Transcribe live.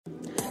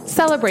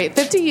Celebrate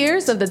 50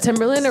 years of the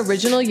Timberland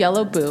original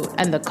yellow boot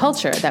and the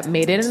culture that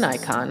made it an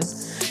icon.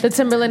 The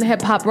Timberland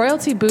Hip Hop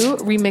Royalty boot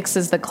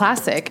remixes the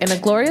classic in a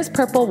glorious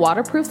purple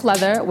waterproof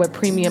leather with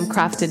premium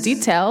crafted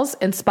details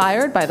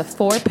inspired by the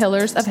 4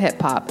 pillars of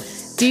hip hop: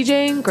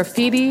 DJing,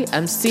 graffiti,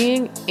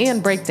 MCing,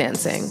 and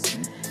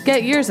breakdancing.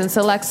 Get yours in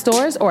select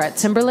stores or at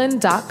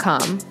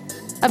Timberland.com.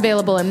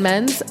 Available in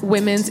men's,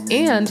 women's,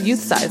 and youth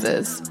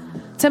sizes.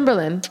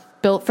 Timberland,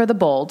 built for the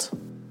bold.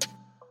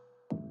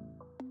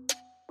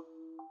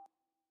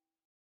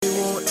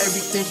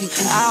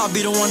 I'll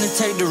be the one to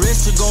take the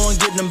risk to go and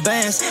get them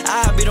bands.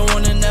 I'll be the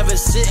one to never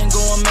sit and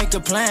go and make a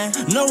plan.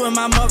 Knowing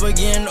my mother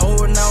getting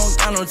old and I don't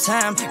got no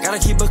time. Gotta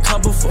keep a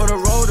couple for the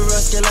road, the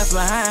rest get left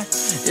behind.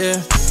 Yeah.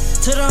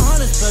 To the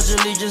hundreds, pledge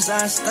allegiance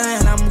I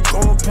stand. I'm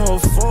going pour 4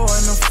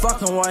 in the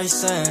fucking white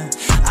sand.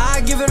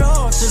 I give it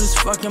all to this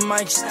fucking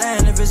mic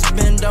stand. If it's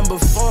been done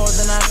before,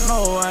 then I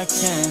know I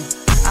can.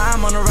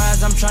 I'm on the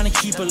rise, I'm trying to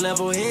keep a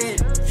level head.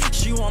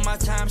 She want my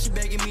time, she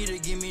begging me to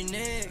give me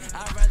neck.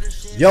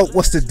 Yo,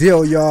 what's the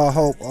deal, y'all?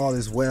 Hope all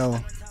is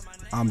well.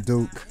 I'm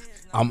Duke.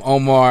 I'm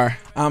Omar.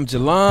 I'm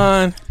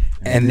Jalon.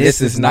 And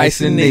this is Nice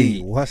and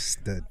Neat. What's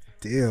the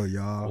deal,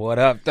 y'all? What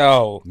up,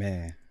 though?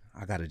 Man,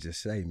 I gotta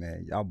just say,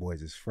 man, y'all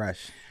boys is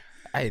fresh.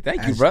 Hey,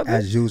 thank you, brother.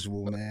 As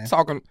usual, man.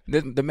 Talking,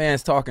 the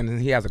man's talking, and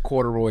he has a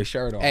corduroy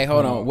shirt on. Hey,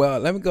 hold on. Well,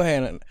 let me go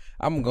ahead and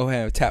I'm gonna go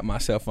ahead and tap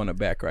myself on the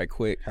back right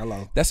quick.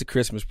 Hello. That's a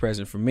Christmas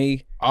present for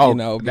me. Oh, you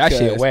know, that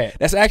shit wet.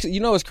 That's actually, you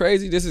know, what's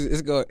crazy.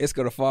 It's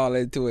gonna fall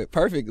into it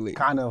perfectly.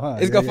 Kind of, huh?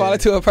 It's gonna fall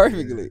into it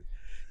perfectly.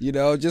 You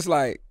know, just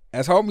like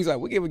as homies, like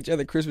we give each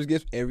other Christmas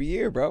gifts every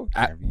year, bro.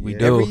 We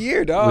do every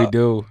year, dog. We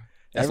do.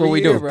 That's every what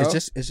we year, do. bro.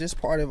 It's just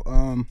part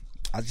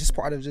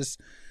of just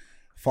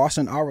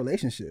fostering our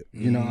relationship.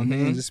 You know what I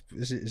mean? It's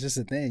just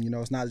a thing. You know,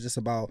 it's not just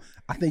about,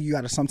 I think you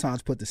got to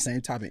sometimes put the same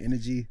type of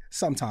energy,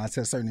 sometimes to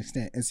a certain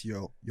extent, into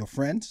your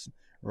friends,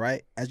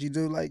 right? As you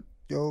do like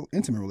your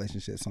intimate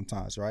relationships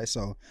sometimes, right?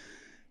 So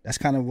that's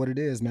kind of what it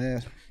is,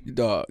 man.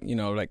 Dog, you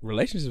know, like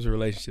relationships are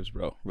relationships,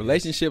 bro.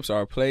 Relationships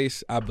are a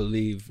place, I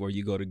believe, where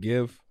you go to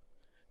give,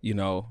 you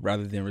know,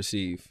 rather than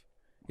receive.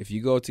 If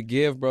you go to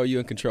give, bro,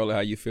 you're in control of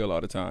how you feel all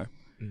the time.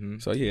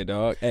 So yeah,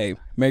 dog. Hey,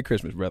 Merry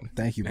Christmas, brother.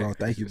 Thank you, bro.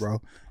 Thank you,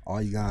 bro. All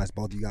you guys,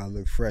 both of you guys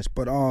look fresh.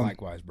 But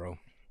Likewise, bro.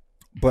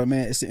 But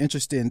man, it's an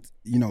interesting,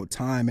 you know,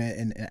 time,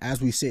 man. And as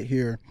we sit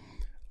here,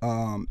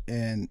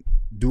 and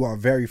do our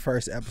very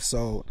first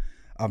episode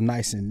of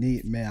Nice and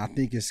Neat, man, I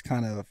think it's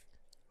kind of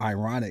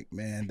ironic,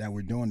 man, that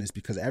we're doing this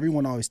because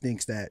everyone always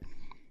thinks that,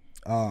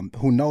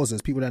 who knows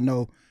us, people that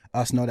know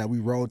us know that we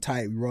roll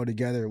tight, we roll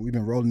together. We've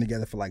been rolling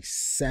together for like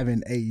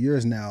 7-8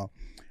 years now.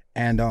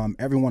 And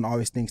everyone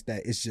always thinks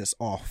that it's just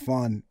all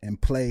fun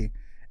and play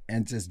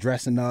and just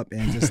dressing up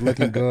and just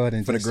looking good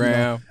and for just, the gram, you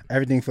know,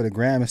 everything for the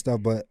gram and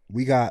stuff. But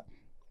we got,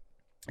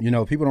 you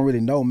know, people don't really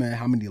know, man,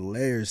 how many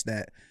layers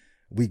that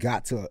we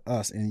got to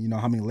us, and you know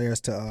how many layers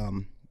to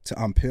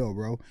unpeel,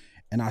 bro.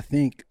 And I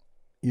think,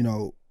 you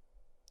know,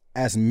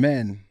 as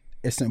men,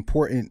 it's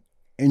important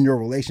in your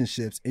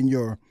relationships, in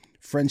your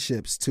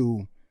friendships,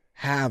 to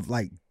have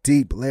like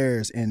deep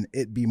layers, and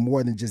it be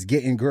more than just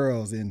getting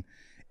girls, and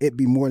it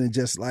be more than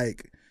just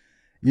like,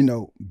 you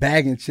know,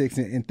 bagging chicks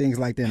and things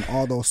like that, and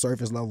all those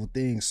surface level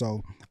things.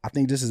 So I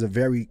think this is a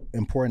very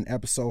important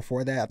episode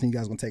for that. I think you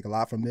guys are going to take a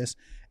lot from this,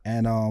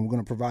 and we're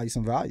going to provide you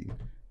some value.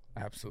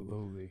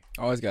 Absolutely.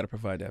 always got to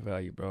provide that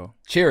value, bro.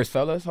 Cheers,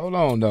 fellas. Hold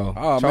on, though.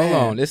 Oh, Hold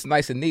man. on. This is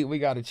Nice and Neat. We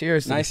got to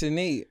cheers. Nice and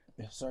neat.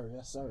 Yes, sir.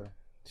 Yes, sir.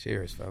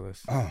 Cheers,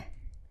 fellas. Oh.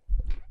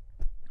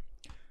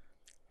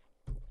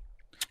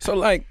 So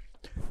like,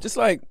 just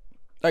like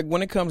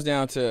when it comes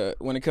down to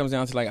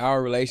like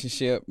our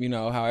relationship, you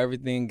know, how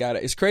everything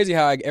it's crazy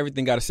how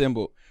everything got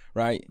assembled,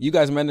 right? You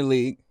guys met in the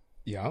league,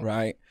 Yeah.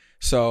 right?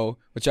 So,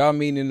 but y'all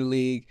meeting in the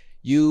league,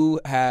 you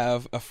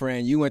have a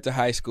friend you went to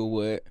high school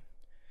with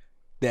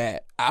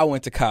that I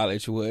went to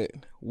college with.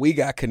 We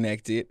got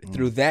connected.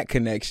 Through that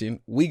connection,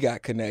 we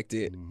got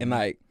connected. And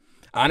like,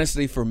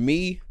 honestly, for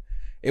me,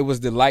 it was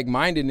the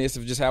like-mindedness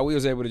of just how we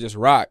was able to just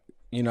rock,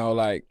 you know,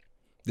 like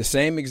the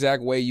same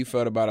exact way you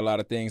felt about a lot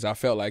of things. I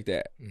felt like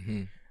that.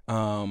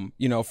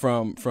 You know,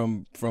 from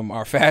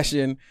our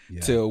fashion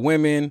to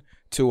women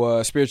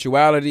to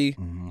spirituality,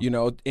 you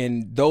know,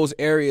 in those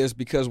areas,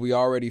 because we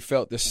already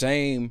felt the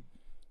same,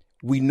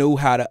 we knew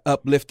how to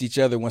uplift each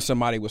other when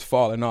somebody was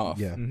falling off.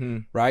 Yeah.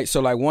 Right. So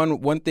like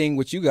one thing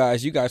with you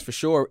guys for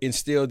sure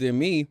instilled in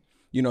me,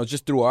 you know,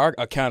 just through our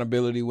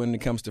accountability when it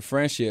comes to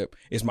friendship,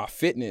 is my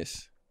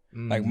fitness.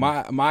 Like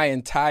my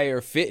entire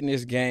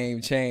fitness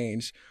game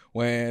changed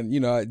when, you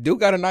know,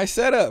 Duke got a nice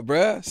setup,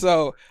 bruh.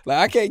 So like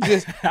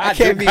I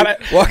can't be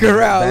walking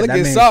around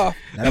looking soft.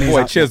 That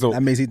boy chiseled.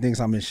 That means he thinks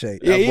I'm in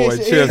shape. Yeah, boy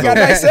he got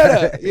a nice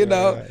setup, you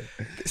know.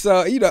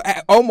 So,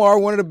 Omar,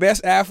 one of the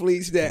best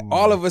athletes that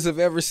all of us have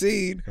ever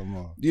seen. Come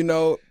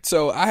on.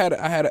 So I had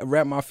to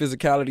wrap my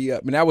physicality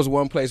up. And that was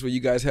one place where you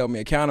guys held me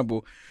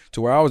accountable to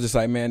where I was just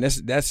like, man,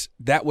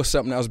 that was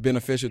something that was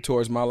beneficial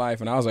towards my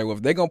life. And I was like, well,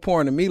 if they're going to pour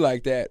into me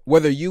like that,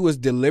 whether you was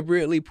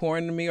deliberately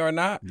pouring into me or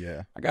not,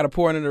 I got to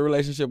pour into a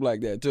relationship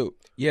like that too.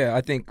 Yeah,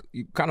 I think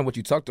kind of what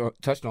you touched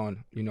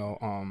on,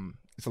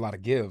 it's a lot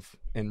of give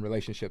in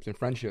relationships and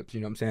friendships, you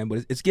know what I'm saying?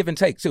 But it's give and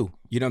take too,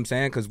 you know what I'm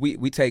saying? Because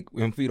we take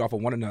and feed off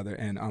of one another.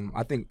 And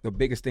I think the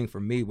biggest thing for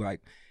me, like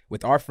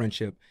with our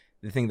friendship,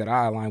 the thing that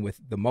I align with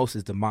the most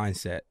is the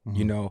mindset.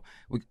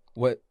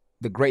 What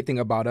the great thing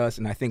about us,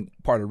 and I think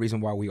part of the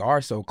reason why we are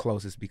so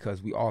close is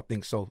because we all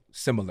think so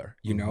similar,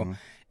 you know?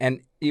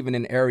 And even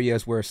in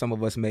areas where some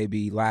of us may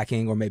be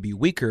lacking or maybe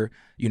weaker,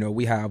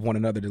 we have one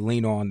another to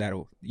lean on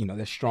that'll,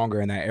 that's stronger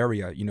in that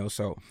area,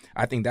 So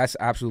I think that's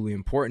absolutely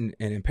important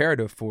and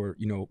imperative for,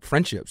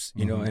 friendships,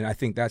 and I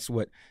think that's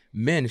what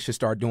men should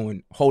start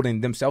doing, holding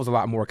themselves a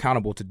lot more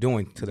accountable to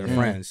doing to their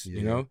friends,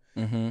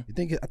 I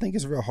think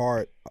it's real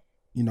hard,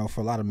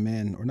 for a lot of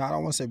men, or not, I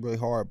don't want to say really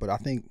hard, but I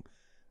think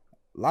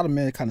a lot of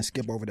men kind of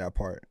skip over that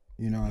part.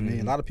 You know what I mean?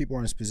 A lot of people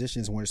are in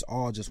positions where it's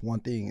all just one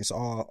thing. It's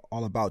all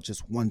about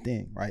just one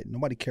thing, right?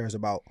 Nobody cares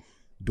about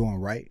doing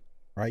right?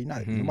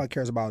 Nobody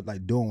cares about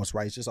like doing what's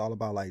right. It's just all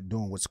about like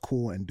doing what's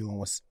cool and doing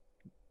what's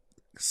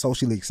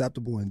socially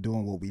acceptable and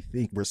doing what we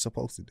think we're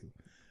supposed to do,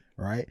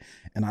 right?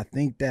 And I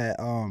think that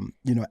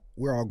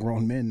we're all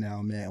grown men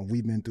now, man, and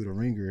we've been through the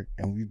ringer,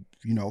 and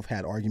we've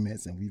had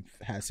arguments, and we've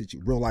had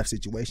real life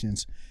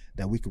situations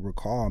that we could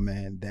recall,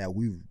 man, that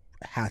we've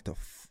had to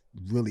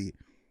really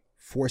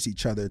force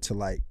each other to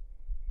like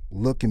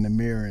look in the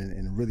mirror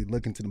and really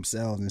look into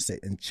themselves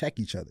and check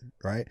each other,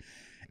 right?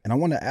 And I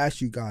want to ask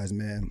you guys,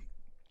 man,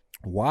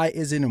 why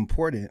is it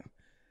important,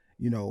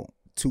 to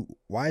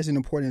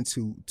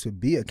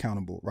be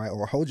accountable, right?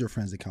 Or hold your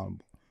friends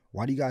accountable?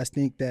 Why do you guys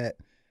think that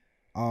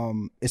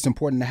it's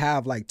important to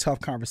have like tough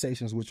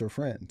conversations with your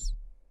friends?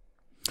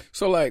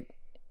 So like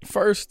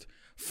first,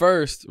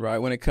 right,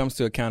 when it comes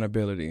to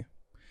accountability,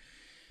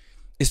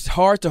 it's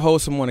hard to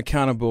hold someone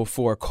accountable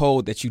for a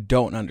code that you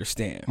don't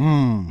understand.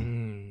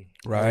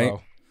 Right?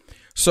 Hello.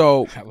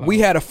 So we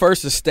had to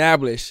first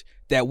establish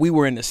that we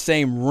were in the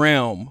same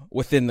realm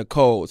within the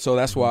code. So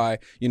that's why,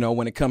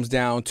 when it comes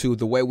down to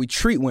the way we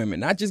treat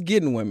women, not just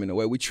getting women, the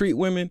way we treat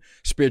women,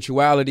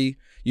 spirituality,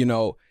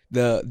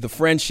 the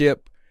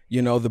friendship,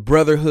 the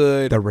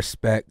brotherhood, the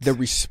respect, the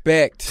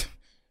respect.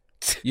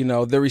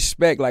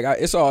 Like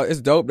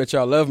it's dope that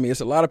y'all love me.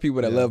 It's a lot of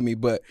people that love me,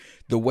 but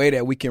the way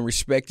that we can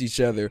respect each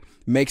other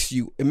makes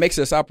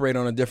us operate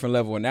on a different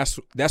level, and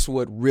that's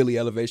what really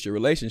elevates your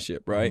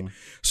relationship, right?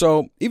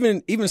 So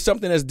even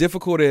something as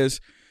difficult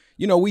as,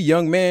 we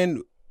young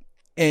men,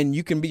 and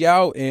you can be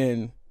out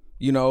and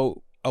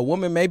a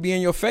woman may be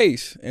in your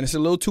face, and it's a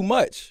little too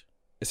much.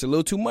 And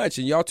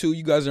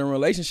you guys are in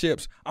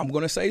relationships. I'm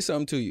gonna say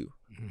something to you.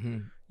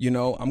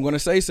 I'm going to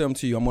say something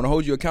to you. I'm going to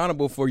hold you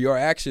accountable for your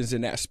actions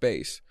in that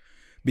space,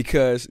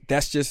 because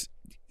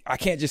I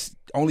can't just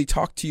only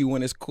talk to you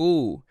when it's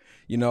cool.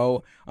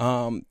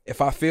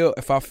 If I feel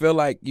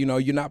like,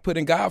 you're not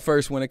putting God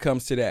first when it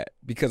comes to that,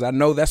 because I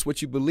know that's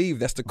what you believe.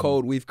 That's the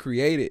code we've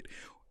created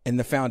and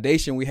the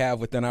foundation we have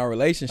within our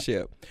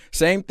relationship.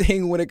 Same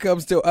thing when it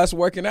comes to us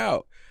working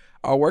out.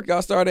 Our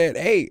workout started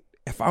at 8.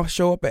 If I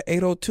show up at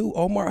 8:02,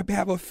 Omar, I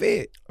have a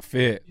fit.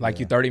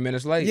 Like you 30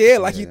 minutes late. Yeah,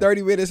 like you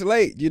 30 minutes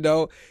late,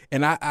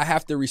 and I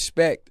have to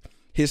respect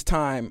his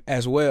time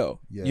as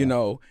well,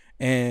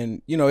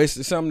 and,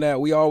 it's something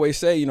that we always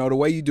say, the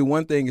way you do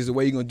one thing is the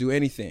way you're going to do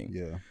anything.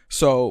 Yeah.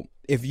 So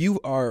if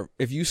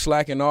you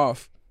slacking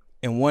off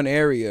in one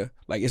area,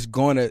 like it's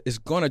going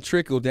to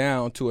trickle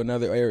down to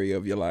another area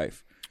of your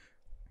life.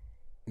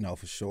 No,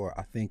 for sure.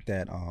 I think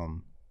that,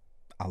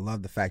 I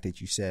love the fact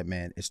that you said,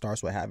 man, it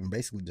starts with having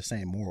basically the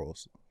same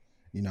morals.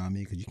 You know what I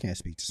mean? Because you can't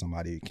speak to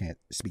somebody, you can't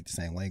speak the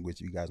same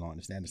language. You guys don't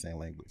understand the same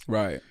language.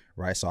 Right.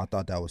 Right. So I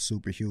thought that was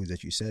super huge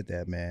that you said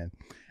that, man.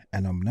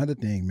 And another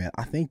thing, man,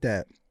 I think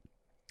that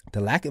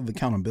the lack of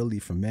accountability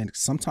for men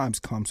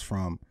sometimes comes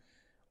from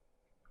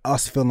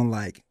us feeling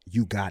like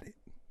you got it.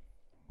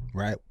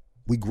 Right.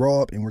 We grow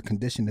up and we're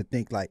conditioned to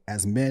think like,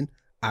 as men,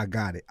 I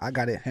got it. I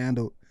got it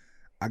handled.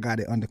 I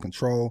got it under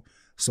control.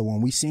 So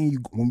when we see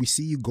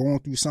you going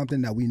through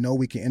something that we know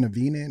we can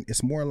intervene in,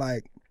 it's more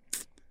like,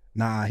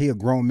 nah, he a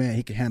grown man,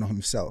 he can handle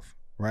himself,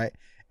 right?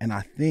 And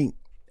I think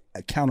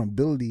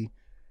accountability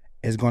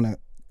is gonna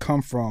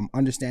come from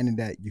understanding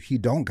that he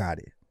don't got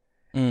it,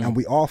 and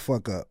we all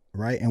fuck up,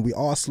 right? And we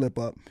all slip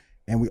up,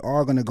 and we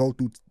all gonna go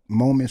through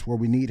moments where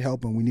we need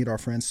help and we need our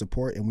friends'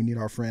 support and we need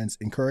our friends'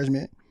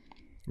 encouragement,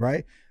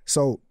 right?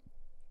 So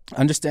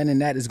understanding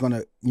that is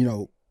gonna,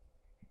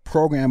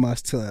 program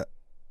us to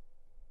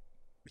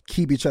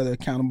keep each other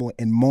accountable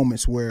in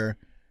moments where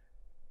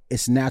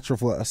it's natural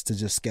for us to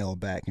just scale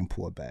back and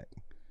pull back.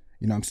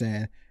 You know what I'm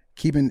saying?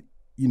 Keeping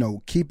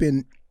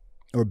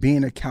or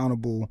being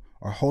accountable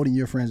or holding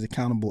your friends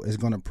accountable is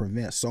going to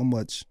prevent so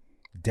much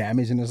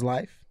damage in his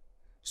life,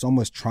 so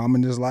much trauma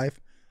in his life.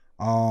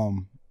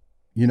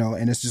 You know,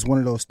 and it's just one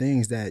of those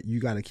things that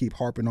you got to keep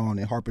harping on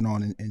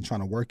and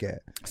trying to work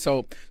at.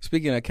 So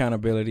speaking of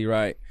accountability,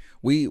 right?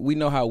 We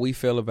know how we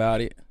feel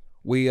about it.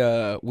 We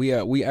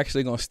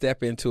actually gonna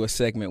step into a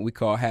segment we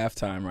call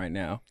halftime right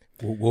now.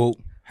 Whoa.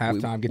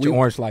 Halftime, get your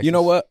orange license. You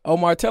know what,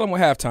 Omar? Tell them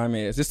what halftime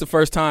is. This is the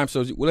first time,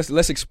 so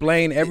let's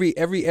explain every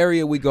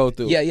area we go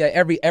through. Yeah.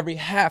 Every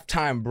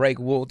halftime break,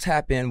 we'll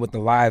tap in with the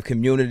live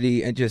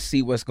community and just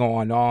see what's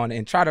going on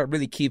and try to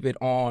really keep it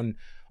on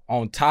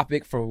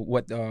topic for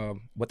what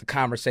the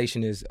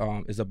conversation is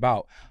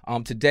about.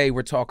 Today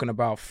we're talking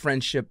about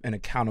friendship and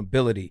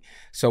accountability.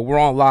 So we're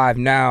on live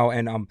now,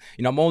 and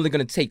I'm only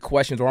going to take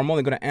questions, or I'm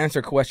only going to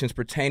answer questions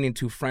pertaining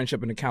to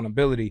friendship and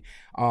accountability.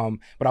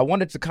 But I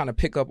wanted to kind of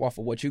pick up off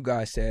of what you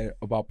guys said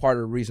about part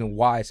of the reason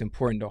why it's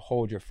important to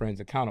hold your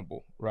friends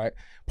accountable, right?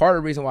 Part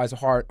of the reason why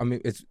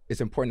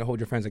it's important to hold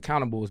your friends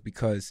accountable is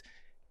because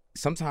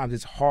sometimes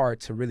it's hard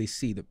to really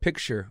see the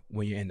picture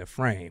when you're in the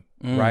frame,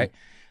 right?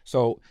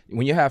 So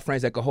when you have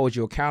friends that can hold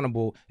you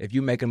accountable, if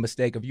you make a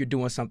mistake, if you're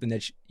doing something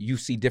that you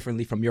see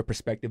differently from your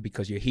perspective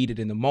because you're heated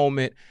in the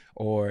moment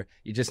or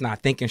you're just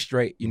not thinking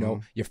straight, your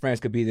friends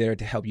could be there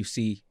to help you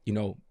see,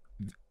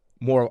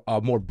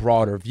 more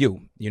broader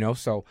view,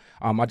 So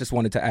I just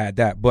wanted to add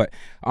that. But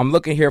I'm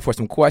looking here for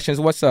some questions.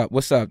 What's up?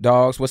 What's up,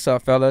 dogs? What's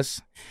up, fellas?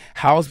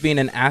 How's being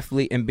an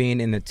athlete and being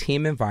in a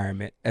team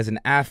environment as an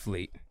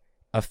athlete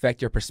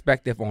affect your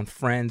perspective on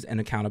friends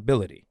and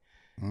accountability?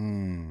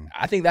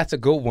 I think that's a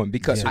good one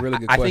because That's a really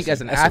good I question. think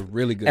as an That's a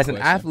really good question.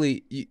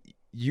 athlete,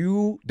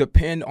 you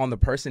depend on the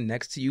person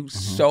next to you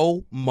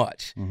so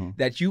much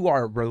that you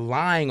are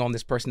relying on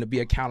this person to be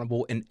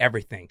accountable in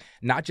everything,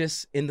 not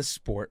just in the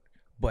sport,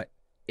 but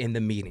in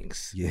the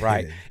meetings,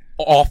 right?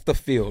 Off the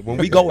field. When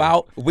we go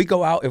out,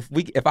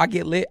 if I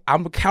get lit,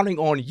 I'm counting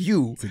on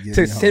you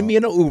to send me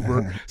in an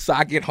Uber so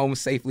I get home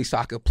safely so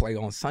I could play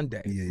on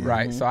Sunday,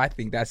 right? So I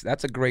think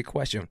that's a great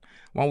question.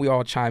 Why don't we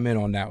all chime in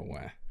on that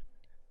one?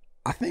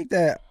 I think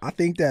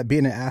that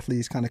being an athlete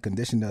has kind of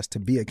conditioned us to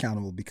be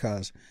accountable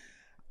because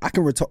I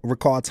can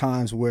recall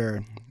times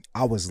where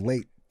I was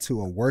late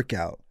to a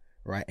workout,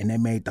 right, and they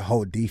made the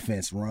whole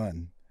defense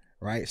run,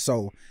 right?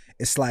 So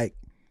it's like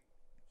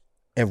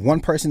if one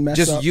person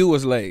messed up, Just you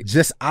was late.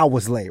 just I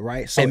was late,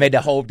 right? So They made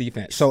the whole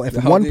defense. so if the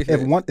whole one,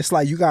 defense. it's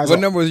like you guys. What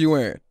number was you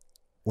wearing?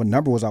 What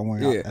number was I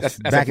wearing? Yeah, that's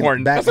back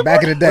important. in That's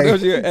back in the day. What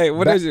was you? Hey,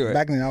 what back, is you?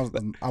 Back then, I was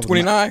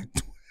 29?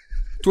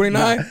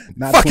 29?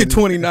 not Fucking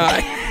 20.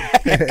 29.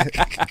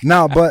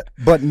 No, but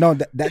no,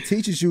 that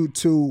teaches you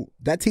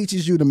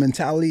the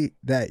mentality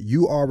that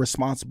you are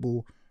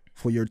responsible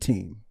for your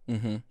team.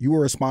 Mm-hmm. You are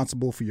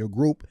responsible for your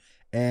group,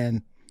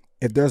 and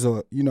if there's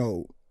the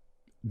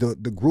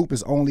group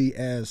is only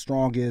as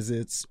strong as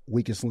its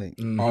weakest link.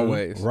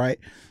 Always. Right?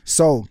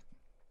 So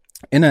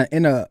in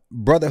a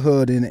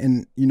brotherhood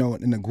and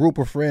in a group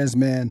of friends,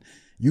 man,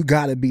 you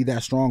gotta be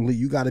that strong lead.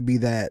 You gotta be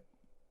that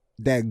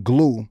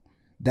glue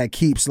that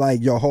keeps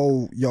like your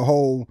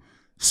whole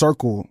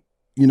circle,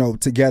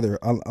 together.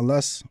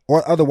 Unless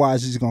or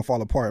otherwise, you're just gonna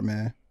fall apart,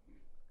 man.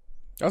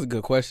 That was a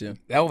good question.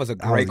 That was a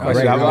That great was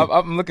question. great.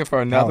 I'm looking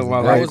for another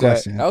one Great like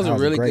question. That was a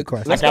really great good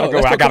question. I gotta go.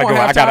 I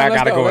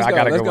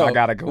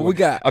gotta go. What we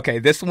got? Okay,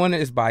 this one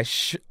is by.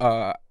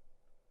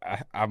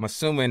 I'm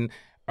assuming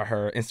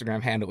her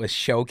Instagram handle is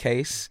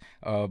Showcase,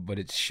 but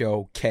it's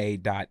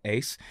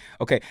showk.ace.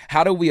 Okay,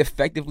 how do we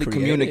effectively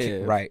communicate?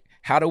 Creative. Right.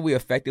 How do we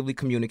effectively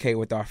communicate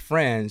with our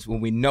friends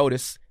when we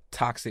notice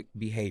toxic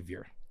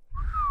behavior?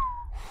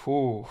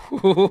 Ooh.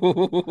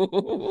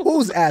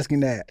 Who's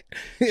asking that?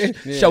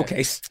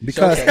 Showcase.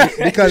 Because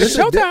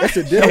Showtime.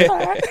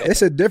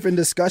 it's a different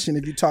discussion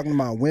if you're talking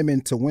about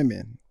women to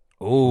women.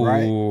 Ooh.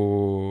 Right?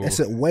 It's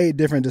a way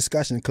different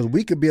discussion because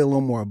we could be a little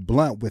more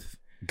blunt with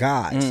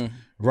guys,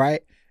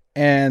 right?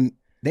 And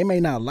they may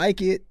not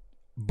like it,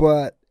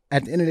 but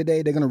at the end of the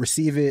day, they're going to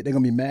receive it. They're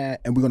going to be mad,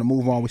 and we're going to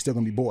move on. We're still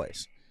going to be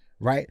boys,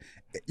 right?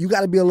 You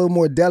got to be a little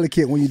more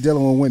delicate when you're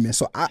dealing with women.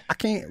 So I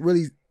can't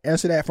really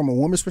answer that from a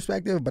woman's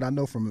perspective, but I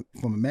know from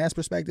a man's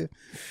perspective,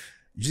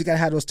 you just got to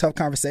have those tough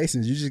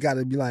conversations. You just got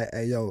to be like,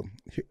 hey, yo,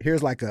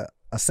 here's like a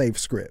safe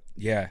script.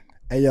 Yeah.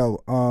 Hey,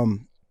 yo, I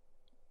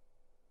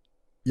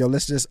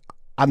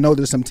know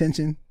there's some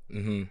tension,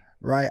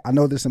 right? I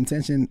know there's some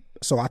tension.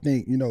 So I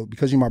think,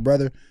 because you're my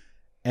brother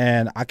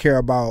and I care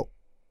about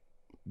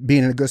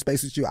being in a good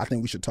space with you, I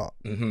think we should talk,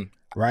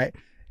 right?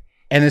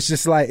 And it's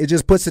just like, it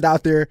just puts it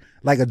out there,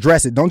 like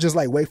address it. Don't just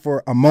like wait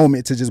for a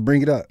moment to just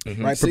bring it up,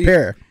 right? See,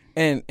 Prepare.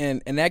 And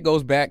that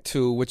goes back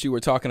to what you were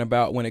talking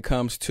about when it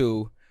comes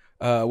to,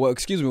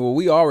 what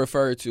we all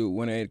refer to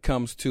when it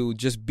comes to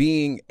just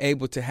being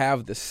able to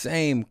have the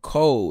same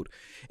code.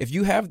 If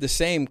you have the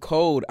same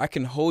code, I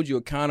can hold you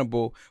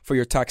accountable for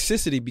your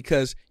toxicity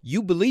because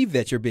you believe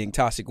that you're being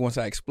toxic once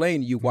I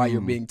explain to you why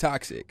you're being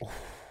toxic.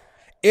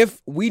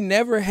 If we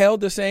never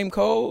held the same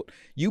code,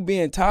 you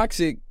being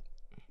toxic,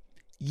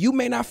 you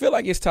may not feel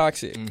like it's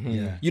toxic.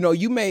 Yeah. You know,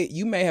 you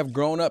may have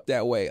grown up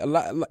that way. A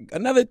lot. Like,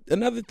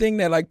 another thing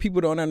that like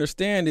people don't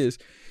understand is,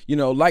 you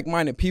know,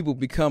 like-minded people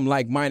become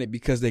like-minded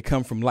because they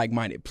come from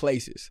like-minded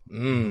places.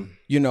 You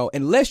know,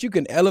 unless you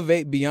can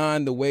elevate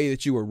beyond the way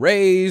that you were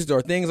raised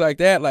or things like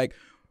that. Like,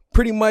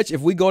 pretty much,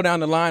 if we go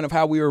down the line of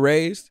how we were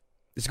raised,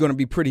 it's going to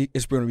be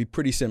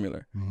pretty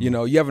similar. You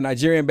know, you have a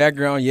Nigerian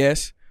background,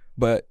 yes,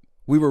 but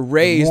we were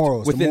raised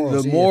within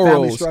the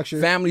morals,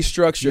 family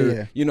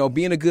structure, you know,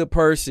 being a good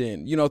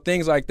person, you know,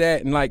 things like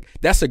that. And like,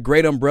 that's a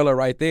great umbrella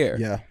right there.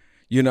 Yeah.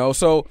 You know,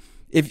 so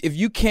if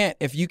you can't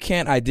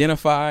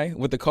identify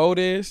what the code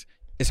is,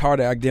 it's hard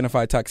to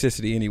identify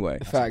toxicity anyway.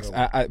 Facts.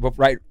 I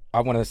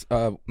want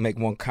to make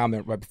one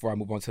comment right before I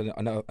move on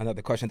to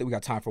another question. I think we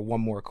got time for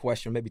one more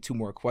question, maybe two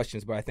more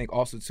questions. But I think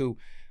also too,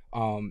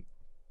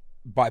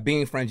 by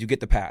being friends, you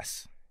get the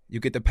pass. You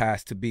get the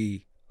pass to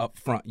be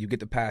upfront. You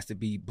get the pass to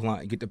be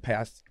blunt. You get the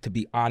pass to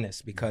be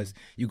honest because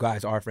you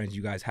guys are friends.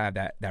 You guys have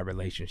that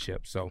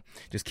relationship. So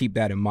just keep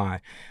that in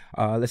mind.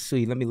 Let's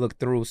see. Let me look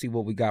through, see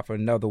what we got for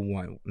another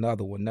one.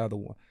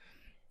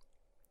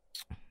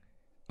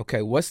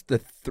 Okay, what's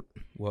the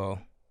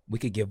well, we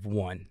could give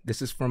one.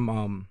 This is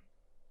from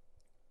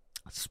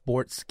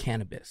Sports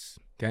Cannabis.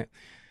 Okay.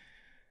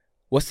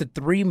 What's the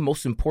 3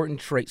 most important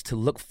traits to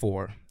look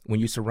for when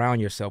you surround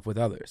yourself with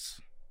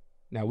others?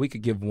 Now, we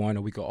could give one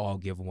or we could all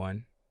give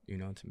one, you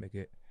know, to make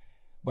it.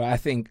 But I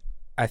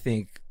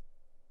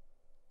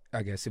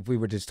guess if we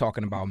were just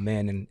talking about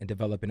men and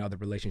developing other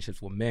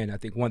relationships with men, I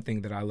think one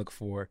thing that I look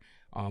for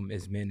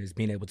as men is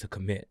being able to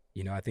commit.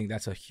 You know, I think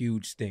that's a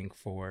huge thing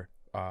for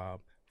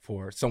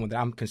someone that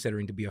I'm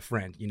considering to be a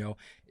friend. You know,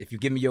 if you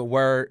give me your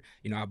word,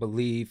 you know, I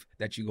believe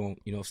that you're going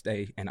to, you know,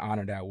 stay and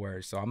honor that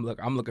word. So I'm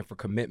looking for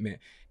commitment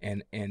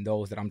and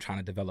those that I'm trying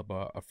to develop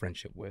a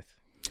friendship with.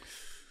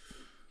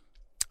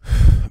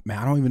 Man,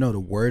 I don't even know the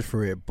word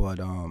for it, but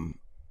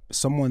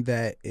someone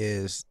that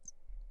is,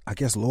 I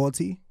guess,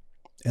 loyalty.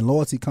 And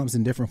loyalty comes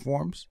in different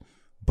forms.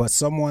 But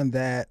someone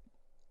that,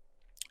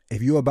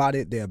 if you're about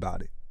it, they're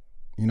about it.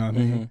 You know what I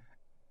mean?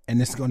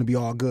 And it's going to be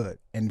all good.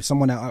 And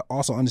someone that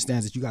also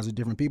understands that you guys are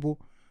different people,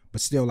 but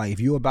still, like, if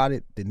you're about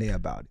it, then they're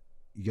about it.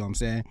 You know what I'm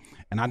saying?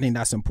 And I think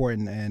that's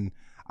important. And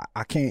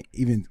I can't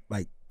even,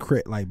 like,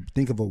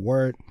 think of a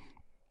word.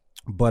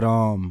 But,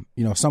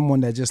 you know, someone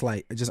that just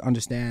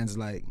understands,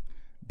 like,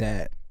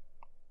 that,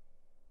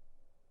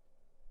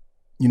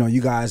 you know,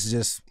 you guys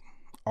just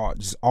are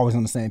just always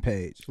on the same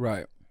page.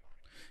 Right.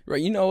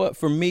 You know what?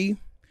 For me,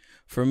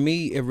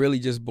 it really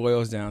just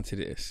boils down to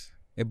this.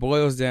 It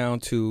boils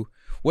down to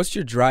what's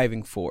your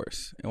driving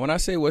force? And when I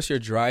say what's your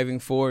driving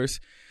force,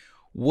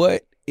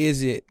 what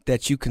is it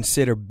that you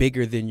consider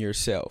bigger than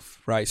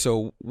yourself, right?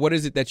 So what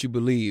is it that you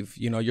believe,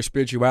 you know, your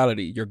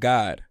spirituality, your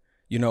God?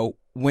 You know,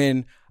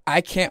 when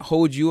I can't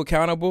hold you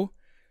accountable,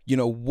 you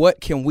know,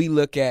 what can we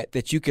look at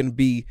that you can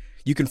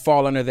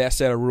fall under that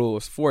set of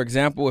rules? For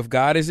example, if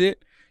God is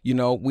it, you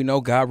know, we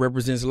know God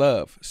represents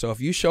love. So if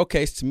you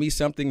showcase to me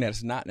something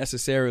that's not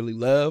necessarily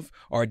love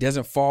or it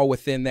doesn't fall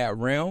within that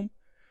realm,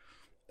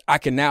 I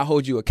can now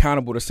hold you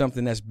accountable to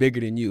something that's bigger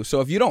than you.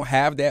 So if you don't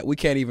have that, we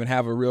can't even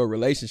have a real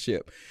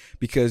relationship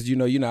because,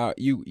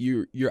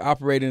 you're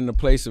operating in a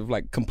place of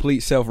like complete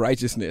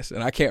self-righteousness.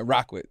 And I can't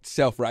rock with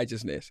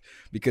self-righteousness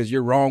because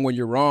you're wrong when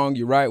you're wrong.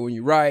 You're right when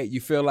you're right.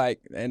 You feel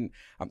like, and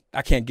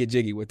I can't get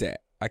jiggy with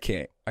that. I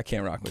can't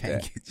rock with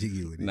that. Can't get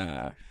jiggy with it.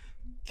 Nah.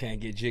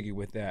 Can't get jiggy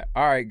with that.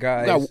 All right,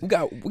 guys. We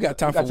got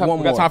time for one more.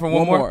 We got time for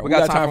one more? We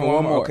got time for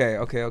one more. Okay.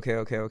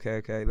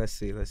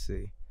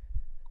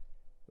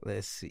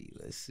 Let's see.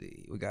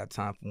 We got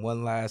time for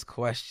one last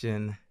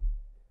question.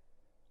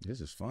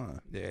 This is fun.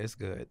 Yeah, it's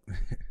good.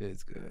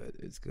 It's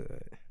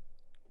good.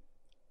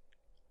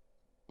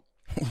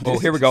 Oh,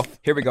 here we go.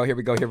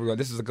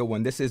 This is a good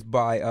one. This is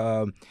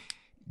by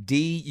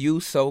D. You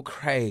So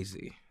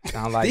Crazy.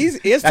 Sound like these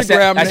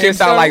Instagram names that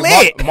sound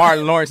like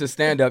Martin Lawrence's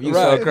stand-up. You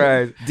so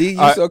crazy. D,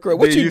 you so crazy.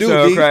 What you do,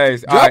 so D?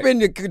 Crazy.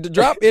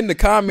 Drop in the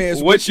comments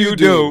what you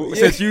do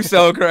since you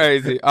so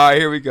crazy. All right,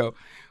 here we go.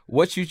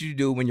 What should you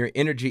do when your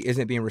energy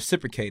isn't being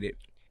reciprocated?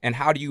 And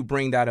how do you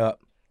bring that up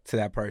to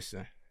that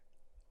person?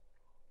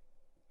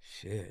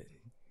 Shit.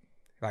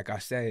 Like I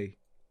say,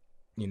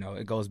 you know,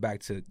 it goes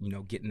back to, you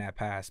know, getting that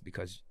pass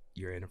because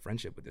you're in a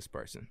friendship with this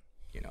person,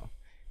 you know.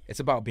 It's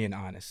about being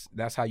honest.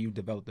 That's how you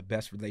develop the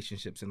best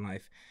relationships in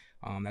life.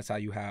 That's how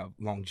you have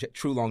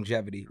true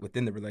longevity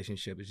within the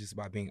relationship. It's just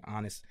about being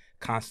honest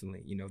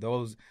constantly. You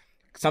know,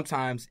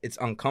 sometimes it's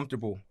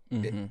uncomfortable,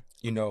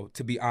 you know,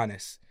 to be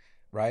honest,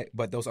 right?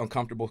 But those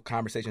uncomfortable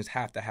conversations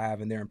have to have,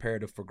 and they're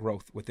imperative for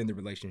growth within the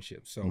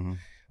relationship. So,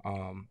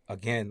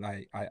 again,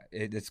 like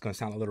it's going to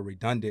sound a little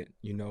redundant,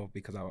 you know,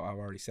 because I've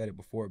already said it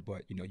before,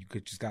 but, you know, you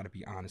just got to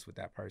be honest with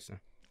that person.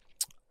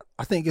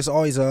 I think it's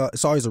always a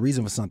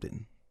reason for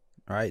something.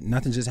 All right,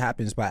 nothing just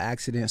happens by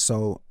accident,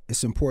 so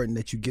it's important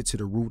that you get to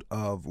the root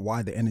of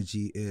why the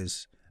energy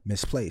is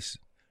misplaced,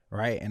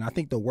 right? And I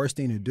think the worst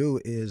thing to do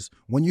is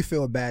when you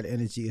feel bad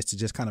energy is to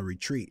just kind of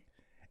retreat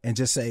and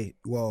just say,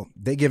 well,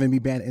 they're giving me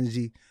bad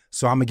energy,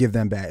 so I'm going to give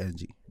them bad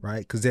energy, right?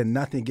 Because then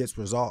nothing gets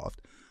resolved.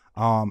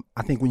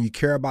 I think when you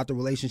care about the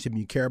relationship and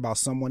you care about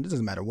someone, it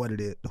doesn't matter what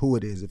it is, who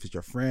it is, if it's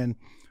your friend,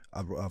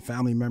 a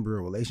family member,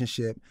 a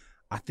relationship.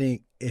 I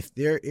think if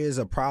there is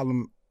a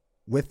problem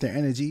with their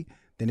energy,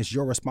 then it's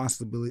your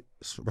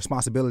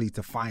responsibility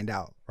to find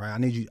out, right? I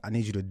need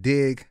you to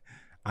dig.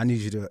 I need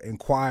you to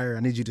inquire.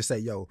 I need you to say,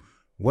 yo,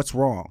 what's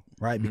wrong,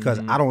 right? Because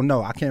I don't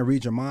know. I can't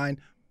read your mind,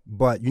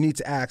 but you need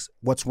to ask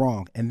what's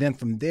wrong. And then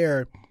from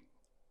there,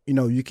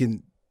 you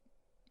can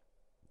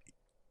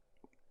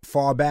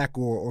fall back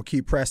or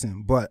keep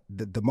pressing. But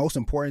the most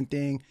important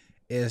thing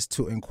is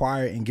to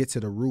inquire and get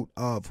to the root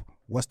of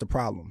what's the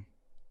problem.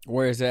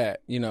 Where is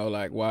that?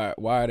 Like why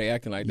are they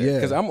acting like that? Yeah.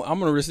 Because I'm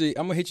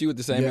gonna hit you with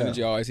the same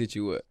energy I always hit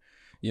you with,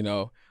 and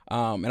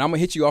I'm gonna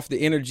hit you off the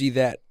energy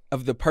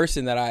of the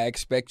person that I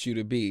expect you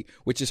to be,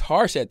 which is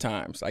harsh at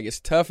times. Like it's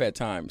tough at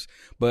times,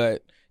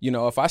 but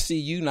if I see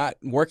you not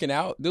working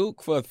out,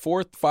 Duke, for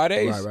 4-5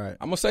 days, right.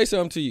 I'm gonna say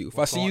something to you. If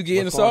I see you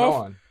getting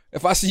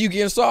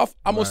soft,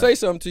 I'm gonna say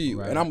something to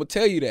you, and I'm gonna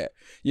tell you that.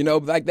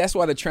 Like that's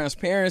why the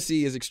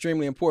transparency is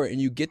extremely important.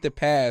 And you get the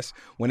pass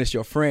when it's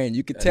your friend.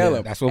 You can tell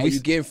him, that's what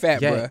you getting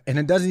fat, bro. And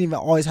it doesn't even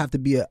always have to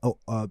be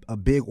a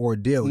big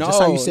ordeal. No,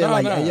 just how you said,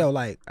 no. hey, yo,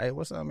 hey,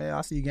 what's up, man?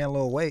 I see you getting a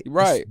little weight.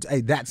 Right.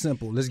 Hey, that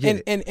simple. Let's get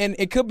it. And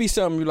it could be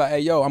something you're like,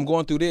 hey, yo, I'm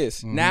going through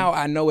this. Now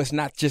I know it's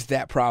not just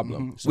that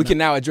problem. So we can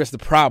now address the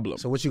problem.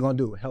 So what you gonna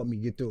do? Help me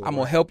get through it. I'm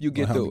gonna help you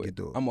get through it.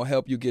 I'm gonna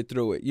help you get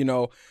through it.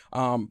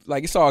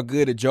 Like it's all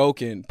good to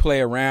joke and play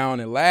around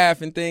and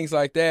laugh and things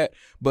like that.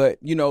 But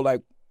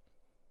like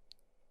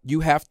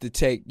you have to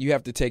take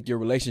your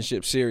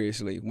relationship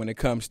seriously when it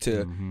comes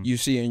to you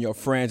seeing your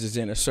friends is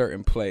in a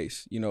certain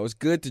place. It's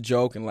good to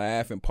joke and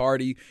laugh and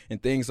party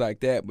and things like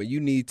that, but you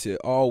need to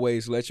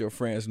always let your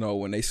friends know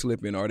when they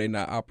slipping or they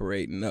not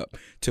operating up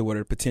to what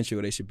the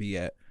potential they should be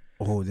at.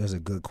 Oh, there's a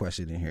good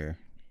question in here.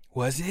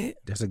 Was it?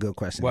 There's a good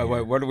question. Wait,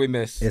 what did we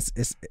miss?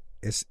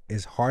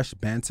 Is harsh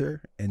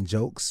banter and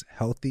jokes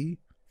healthy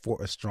for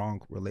a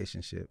strong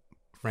relationship?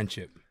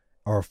 Friendship.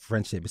 Or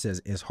friendship. It says,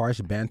 is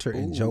harsh banter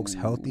and jokes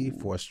healthy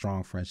for a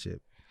strong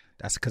friendship?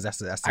 That's because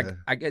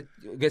I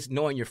guess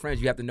knowing your friends,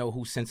 you have to know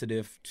who's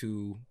sensitive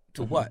to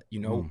what.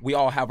 We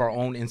all have our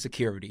own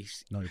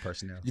insecurities. Know your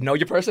personnel. Know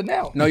your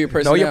personnel.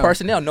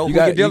 Know who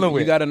you're dealing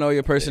with. You got to know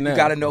your personnel. You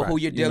got to know who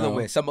you're dealing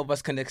with. Some of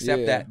us can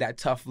accept that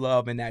tough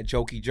love and that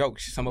jokey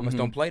jokes. Some of us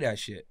don't play that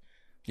shit.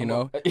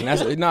 And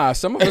that's,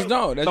 some of us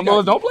don't. Some of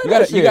us don't play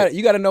that shit.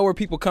 You got to know where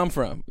people come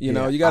from. You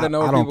got to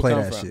know where people come from.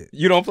 I don't play that shit.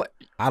 You don't play?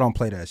 I don't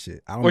play that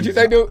shit. What'd you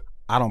say, dude?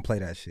 I don't play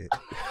that shit.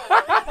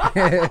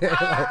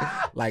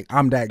 Like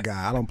I'm that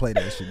guy. I don't play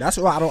that shit. That's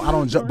why I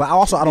don't joke. But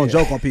also I don't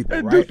joke on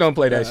people. Right? Duke don't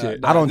play that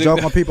shit. I don't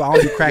joke on people. I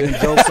don't be cracking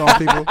jokes on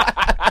people.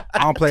 I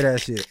don't play that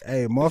shit.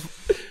 Hey,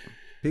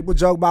 people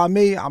joke about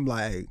me. I'm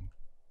like,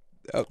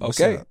 hey,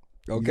 okay. You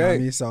know what I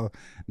mean? So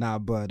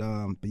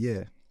but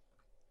yeah.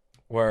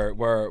 Word.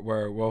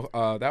 Well,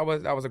 that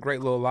was a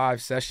great little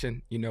live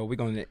session. We're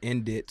going to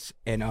end it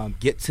and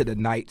get to the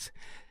night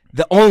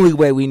the only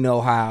way we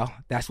know how.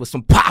 That's with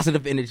some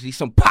positive energy,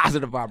 some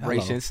positive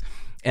vibrations,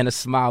 and a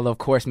smile, of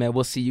course, man.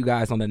 We'll see you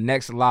guys on the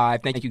next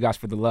live. Thank you guys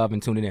for the love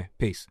and tuning in.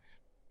 Peace.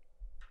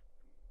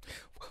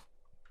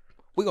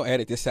 We're going to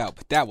edit this out,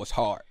 but that was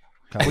hard.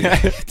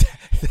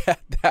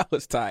 that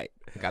was tight.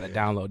 Got to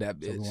download that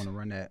bitch. So we want to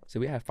run that. So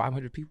we have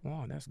 500 people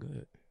on. That's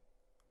good.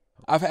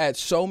 I've had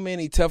so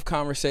many tough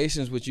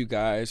conversations with you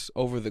guys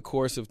over the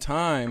course of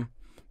time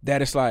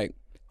that it's like,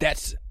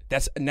 that's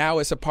now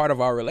it's a part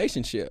of our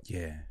relationship.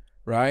 Yeah.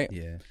 Right?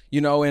 Yeah.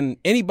 And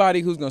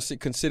anybody who's going to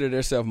consider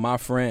themselves my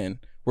friend,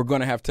 we're going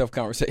to have tough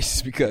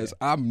conversations because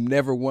I'm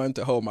never one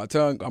to hold my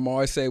tongue. I'm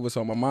always say what's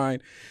on my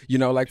mind.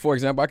 Like, for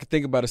example, I could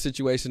think about a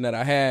situation that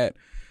I had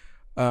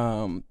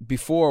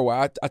before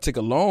where I took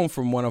a loan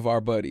from one of our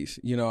buddies.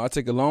 I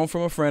took a loan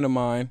from a friend of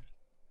mine.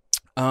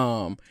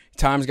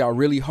 Times got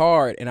really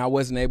hard and I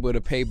wasn't able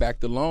to pay back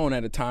the loan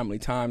at a timely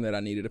time that I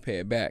needed to pay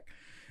it back.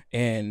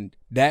 And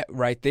that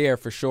right there,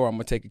 for sure, I'm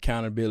going to take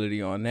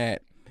accountability on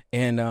that.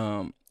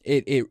 And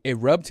it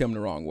rubbed him the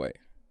wrong way,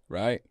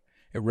 right?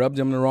 It rubbed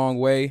him the wrong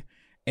way.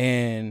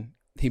 And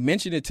he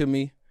mentioned it to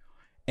me.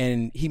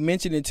 And when he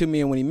mentioned it to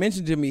me,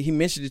 he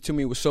mentioned it to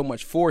me with so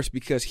much force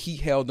because he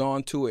held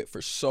on to it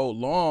for so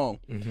long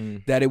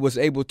that it was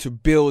able to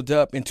build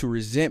up into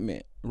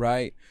resentment,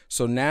 right?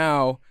 So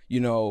now,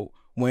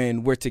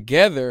 when we're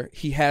together,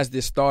 he has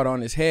this thought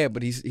on his head,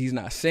 but he's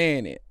not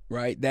saying it,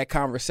 right? That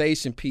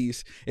conversation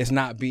piece is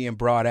not being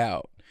brought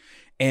out.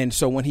 And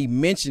so when he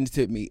mentioned it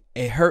to me,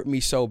 it hurt me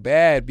so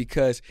bad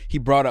because he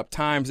brought up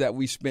times that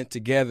we spent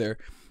together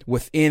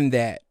within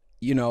that,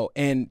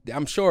 and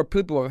I'm sure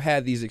people have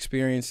had these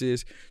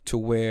experiences to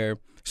where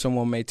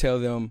someone may tell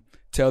them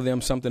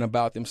something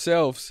about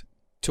themselves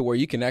to where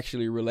you can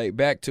actually relate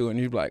back to, and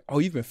you're like, oh,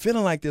 you've been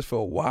feeling like this for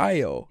a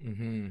while.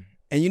 And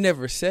you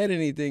never said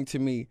anything to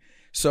me.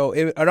 So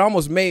it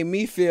almost made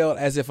me feel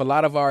as if a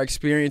lot of our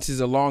experiences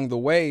along the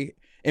way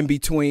in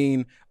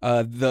between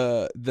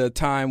the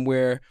time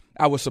where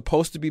I was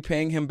supposed to be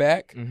paying him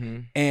back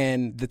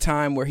and the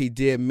time where he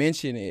did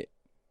mention it,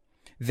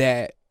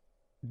 that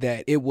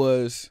it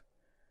was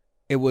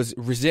it was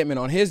resentment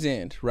on his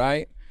end,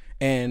 right?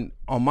 And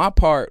on my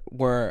part,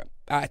 where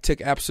I took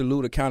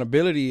absolute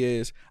accountability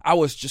is I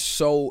was just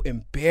so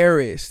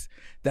embarrassed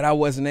that I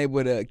wasn't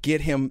able to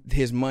get him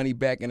his money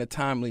back in a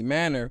timely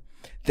manner,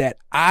 that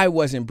I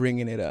wasn't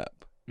bringing it up.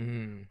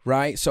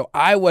 Right? So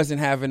I wasn't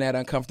having that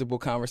uncomfortable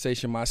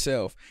conversation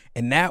myself.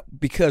 And that,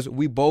 because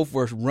we both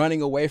were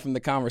running away from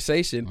the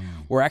conversation,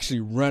 we're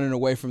actually running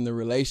away from the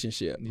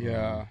relationship.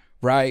 Yeah.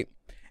 Right?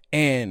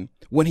 And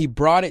when he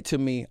brought it to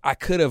me, I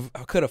could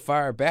have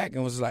fired back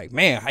and was like,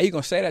 man, how you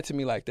gonna say that to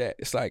me like that?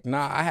 It's like,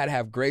 nah, I had to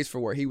have grace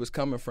for where he was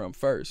coming from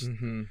first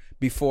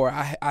before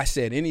I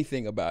said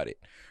anything about it.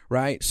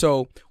 Right?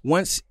 So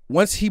once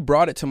he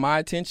brought it to my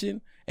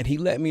attention and he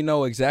let me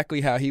know exactly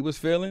how he was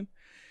feeling,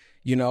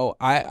 you know,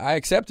 I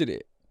accepted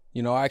it.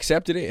 You know, I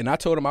accepted it, and I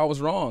told him I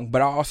was wrong,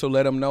 but I also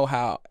let him know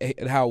how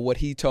what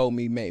he told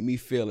me made me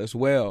feel as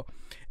well.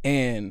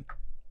 And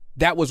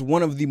that was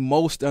one of the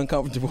most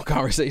uncomfortable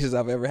conversations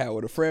I've ever had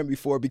with a friend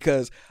before,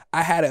 because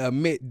I had to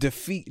admit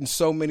defeat in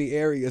so many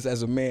areas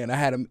as a man. I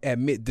had to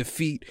admit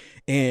defeat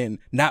in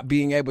not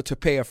being able to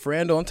pay a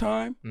friend on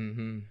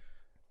time,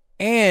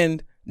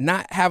 and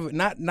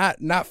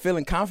not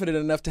feeling confident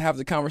enough to have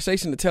the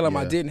conversation to tell him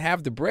I didn't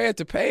have the bread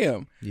to pay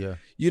him. Yeah,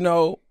 you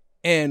know.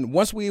 And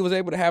once we was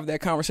able to have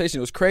that conversation,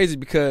 it was crazy,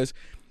 because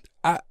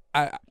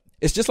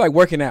it's just like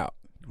working out,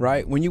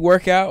 right? When you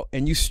work out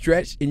and you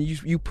stretch and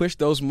you push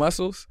those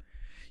muscles,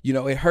 you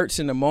know, it hurts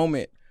in the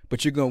moment,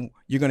 but you're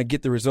gonna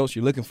get the results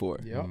you're looking for.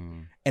 Yep.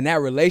 And that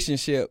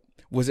relationship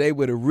was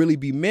able to really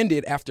be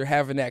mended after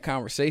having that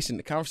conversation.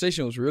 The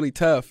conversation was really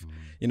tough.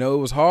 You know, it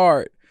was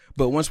hard.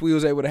 But once we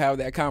was able to have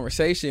that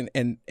conversation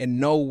and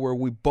know where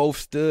we both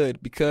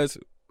stood, because,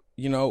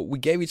 you know, we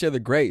gave each other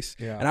grace.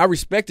 Yeah. And I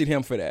respected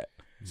him for that.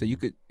 So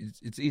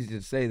it's easy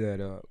to say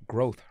that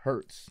growth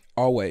hurts.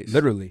 Always.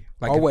 Literally.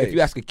 Like always. If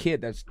you ask a kid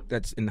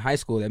that's in high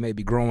school that may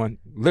be growing,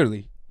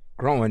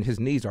 his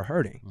knees are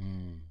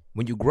hurting.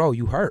 When you grow,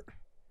 you hurt.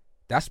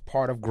 That's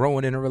part of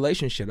growing in a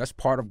relationship. That's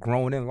part of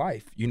growing in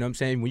life. You know what I'm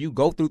saying? When you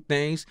go through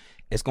things,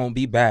 it's going to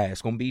be bad.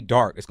 It's going to be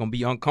dark. It's going to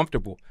be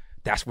uncomfortable.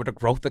 That's where the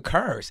growth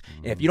occurs.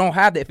 And if you don't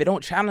have that, if it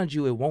don't challenge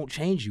you, it won't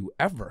change you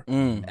ever.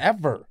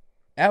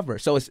 Ever.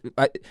 So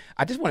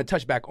I just want to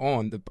touch back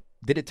on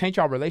did it taint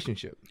y'all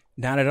relationship?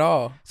 Not at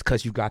all. It's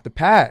because you got the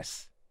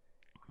pass.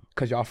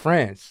 Because y'all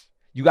friends.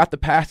 You got the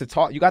pass to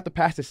talk. You got the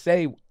pass to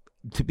say,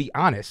 to be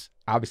honest.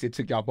 Obviously, it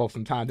took y'all both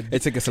some time.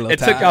 It took us a little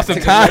time. It took y'all some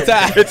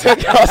time. It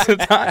took y'all some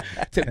time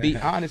to be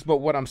honest. But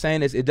what I'm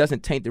saying is, it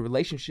doesn't taint the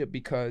relationship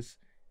because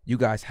you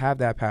guys have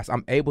that pass.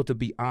 I'm able to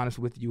be honest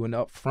with you and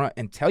up front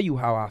and tell you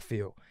how I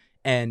feel.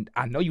 And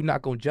I know you're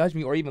not going to judge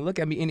me or even look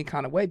at me any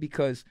kind of way,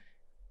 because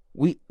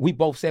we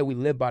both say we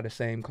live by the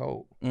same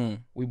code.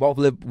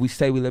 We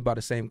say we live by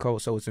the same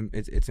code. So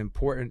it's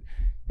important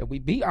that we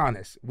be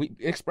honest. We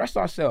express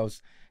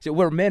ourselves. So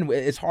we're men.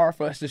 It's hard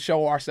for us to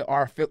show our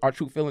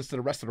true feelings to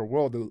the rest of the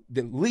world.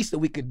 The least that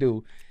we could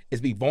do is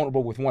be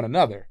vulnerable with one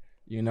another.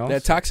 You know,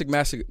 that toxic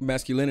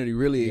masculinity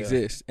really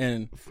exists,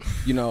 and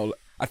you know,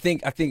 I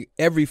think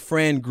every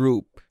friend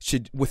group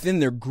should, within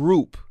their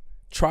group,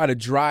 try to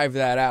drive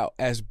that out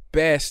as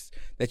best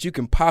that you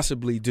can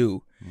possibly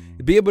do.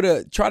 Be able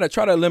to try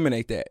to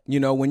eliminate that.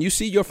 You know, when you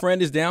see your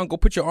friend is down, go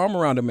put your arm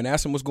around him and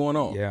ask him what's going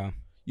on. Yeah.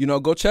 You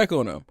know, go check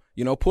on him.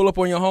 You know, pull up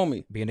on your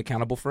homie. Be an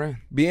accountable friend.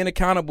 Be an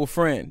accountable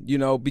friend, you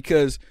know,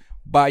 because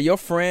by your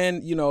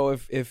friend, you know,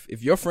 if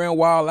your friend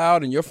wild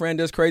out and your friend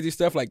does crazy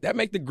stuff, like that,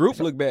 make the group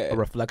look bad. A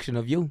reflection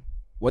of you.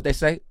 What they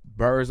say,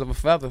 birds of a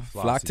feather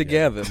flock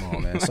together. Come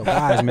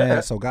on,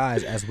 man. So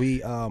guys, as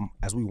we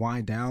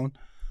wind down,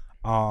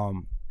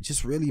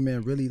 just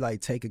really like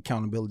take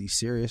accountability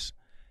serious,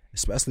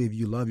 especially if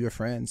you love your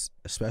friends,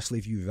 especially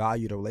if you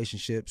value the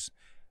relationships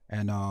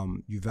and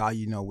you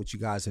value, you know, what you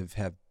guys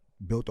have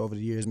built over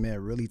the years, man.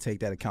 Really take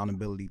that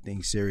accountability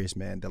thing serious,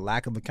 man. The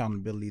lack of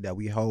accountability that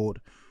we hold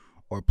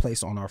or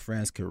place on our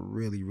friends could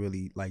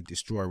really like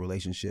destroy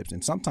relationships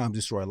and sometimes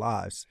destroy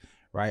lives,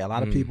 right? A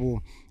lot of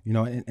people, you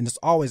know, and it's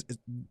always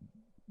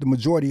the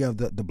majority of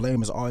the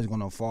blame is always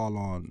going to fall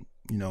on,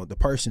 you know, the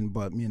person.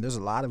 But I mean, there's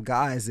a lot of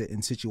guys that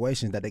in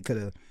situations that they could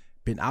have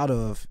been out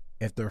of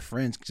if their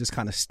friends just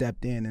kind of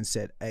stepped in and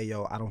said, hey,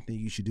 yo, I don't think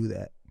you should do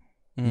that.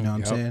 You know what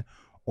I'm saying?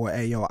 Or,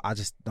 hey, yo,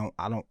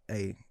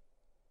 hey,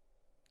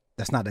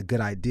 that's not a good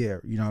idea.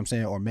 You know what I'm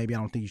saying? Or maybe I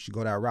don't think you should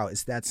go that route.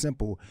 It's that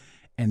simple.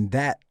 And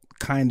that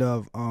kind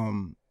of,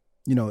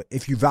 you know,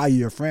 if you value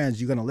your friends,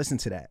 you're going to listen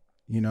to that.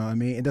 You know what I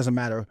mean? It doesn't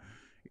matter,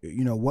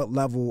 you know, what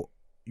level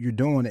you're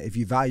doing it. If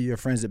you value your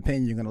friend's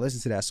opinion, you're going to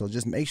listen to that. So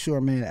just make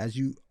sure, man, as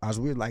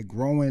we're like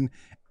growing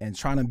and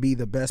trying to be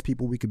the best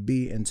people we could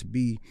be and to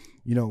be,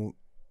 you know,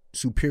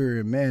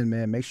 superior men,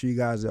 man, make sure you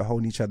guys are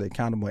holding each other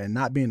accountable and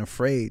not being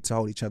afraid to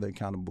hold each other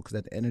accountable, because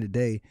at the end of the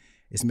day,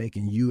 it's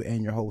making you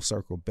and your whole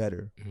circle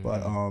better.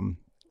 But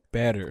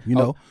better, you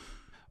know.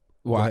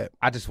 Well,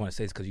 I just want to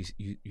say this because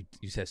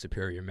you said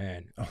superior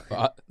man.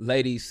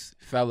 Ladies,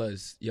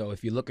 fellas, yo,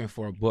 if you're looking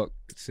for a book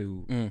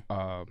to you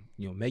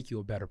know, make you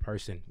a better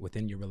person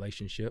within your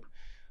relationship,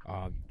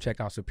 check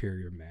out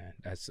Superior Man.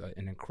 That's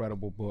an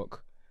incredible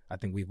book. I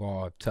think we've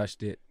all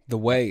touched it. The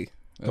way.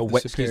 The of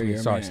way, the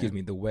superior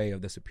man. the way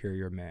of the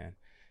superior man.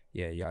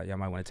 Yeah, y'all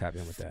might want to tap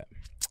in with that.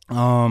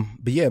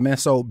 But yeah, man,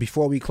 so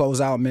before we close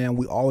out, man,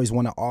 we always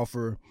want to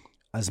offer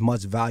as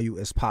much value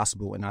as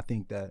possible. And I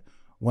think that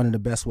one of the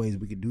best ways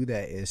we could do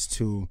that is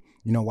to,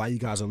 while you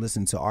guys are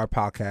listening to our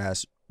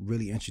podcast,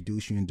 really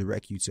introduce you and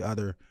direct you to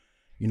other,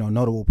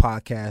 notable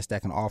podcasts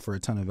that can offer a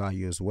ton of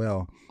value as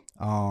well.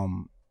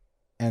 And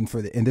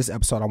in this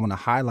episode, I want to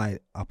highlight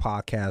a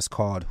podcast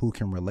called Who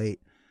Can Relate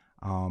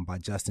by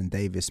Justin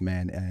Davis,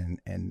 man.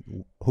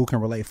 And Who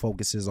Can Relate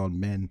focuses on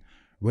men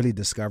really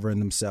discovering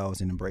themselves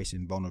and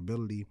embracing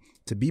vulnerability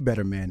to be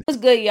better men. What's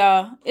good,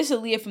 y'all? It's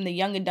Aaliyah from the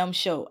Young and Dumb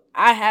Show.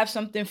 I have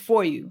something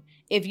for you.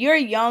 If you're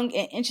young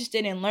and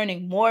interested in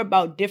learning more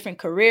about different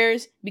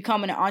careers,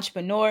 becoming an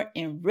entrepreneur,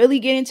 and really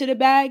get into the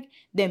bag,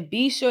 then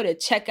be sure to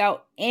check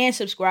out and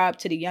subscribe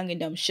to the Young and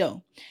Dumb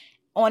Show.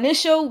 On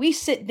this show, we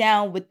sit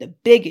down with the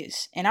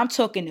biggest, and I'm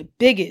talking the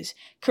biggest,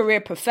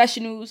 career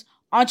professionals,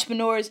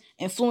 entrepreneurs,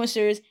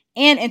 influencers,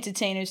 and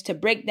entertainers to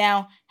break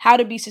down how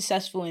to be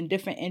successful in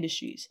different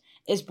industries.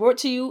 It's brought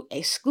to you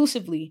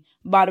exclusively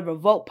by the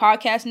Revolt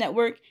Podcast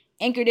Network,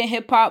 anchored in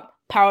hip-hop,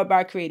 powered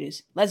by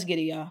creators. Let's get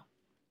it, y'all.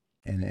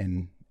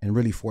 And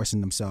really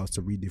forcing themselves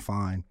to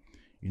redefine,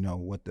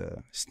 what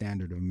the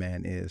standard of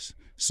man is.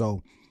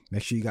 So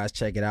make sure you guys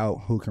check it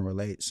out. Who Can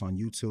Relate? It's on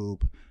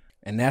YouTube.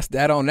 And that's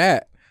that on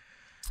that.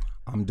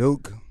 I'm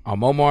Duke.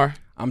 I'm Omar.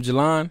 I'm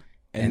Jalan.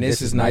 And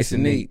this is Nice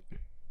and Neat.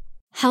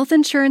 Health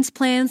insurance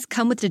plans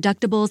come with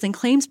deductibles and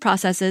claims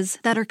processes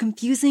that are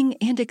confusing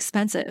and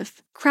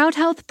expensive.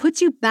 CrowdHealth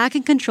puts you back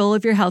in control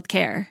of your health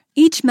care.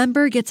 Each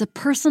member gets a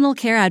personal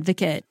care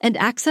advocate and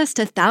access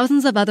to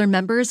thousands of other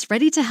members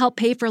ready to help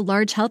pay for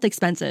large health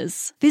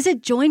expenses.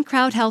 Visit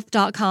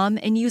joincrowdhealth.com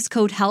and use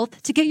code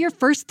HEALTH to get your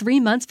first 3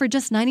 months for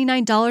just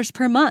 $99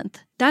 per month.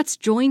 That's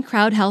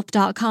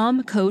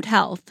joincrowdhealth.com, code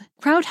HEALTH.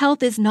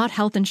 CrowdHealth is not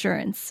health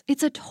insurance.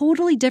 It's a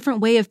totally different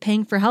way of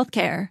paying for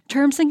healthcare.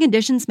 Terms and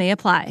conditions may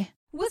apply.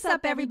 What's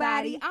up,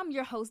 everybody? I'm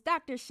your host,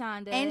 Dr.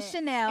 Shonda. And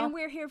Chanel. And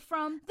we're here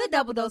from the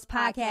Double Dose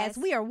Podcast.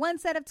 We are one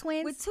set of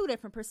twins with two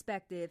different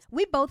perspectives.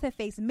 We both have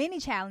faced many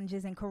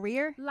challenges in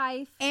career,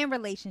 life, and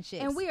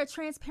relationships. And we are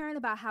transparent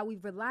about how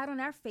we've relied on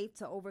our faith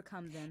to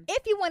overcome them.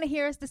 If you want to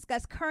hear us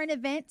discuss current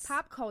events,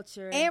 pop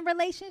culture, and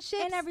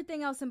relationships, and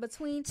everything else in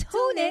between,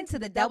 tune in to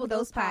the Double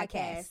Dose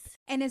Podcast.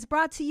 And it's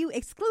brought to you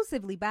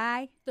exclusively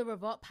by the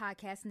Revolt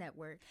Podcast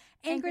Network,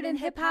 anchored in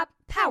hip-hop,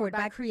 powered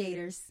by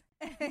creators.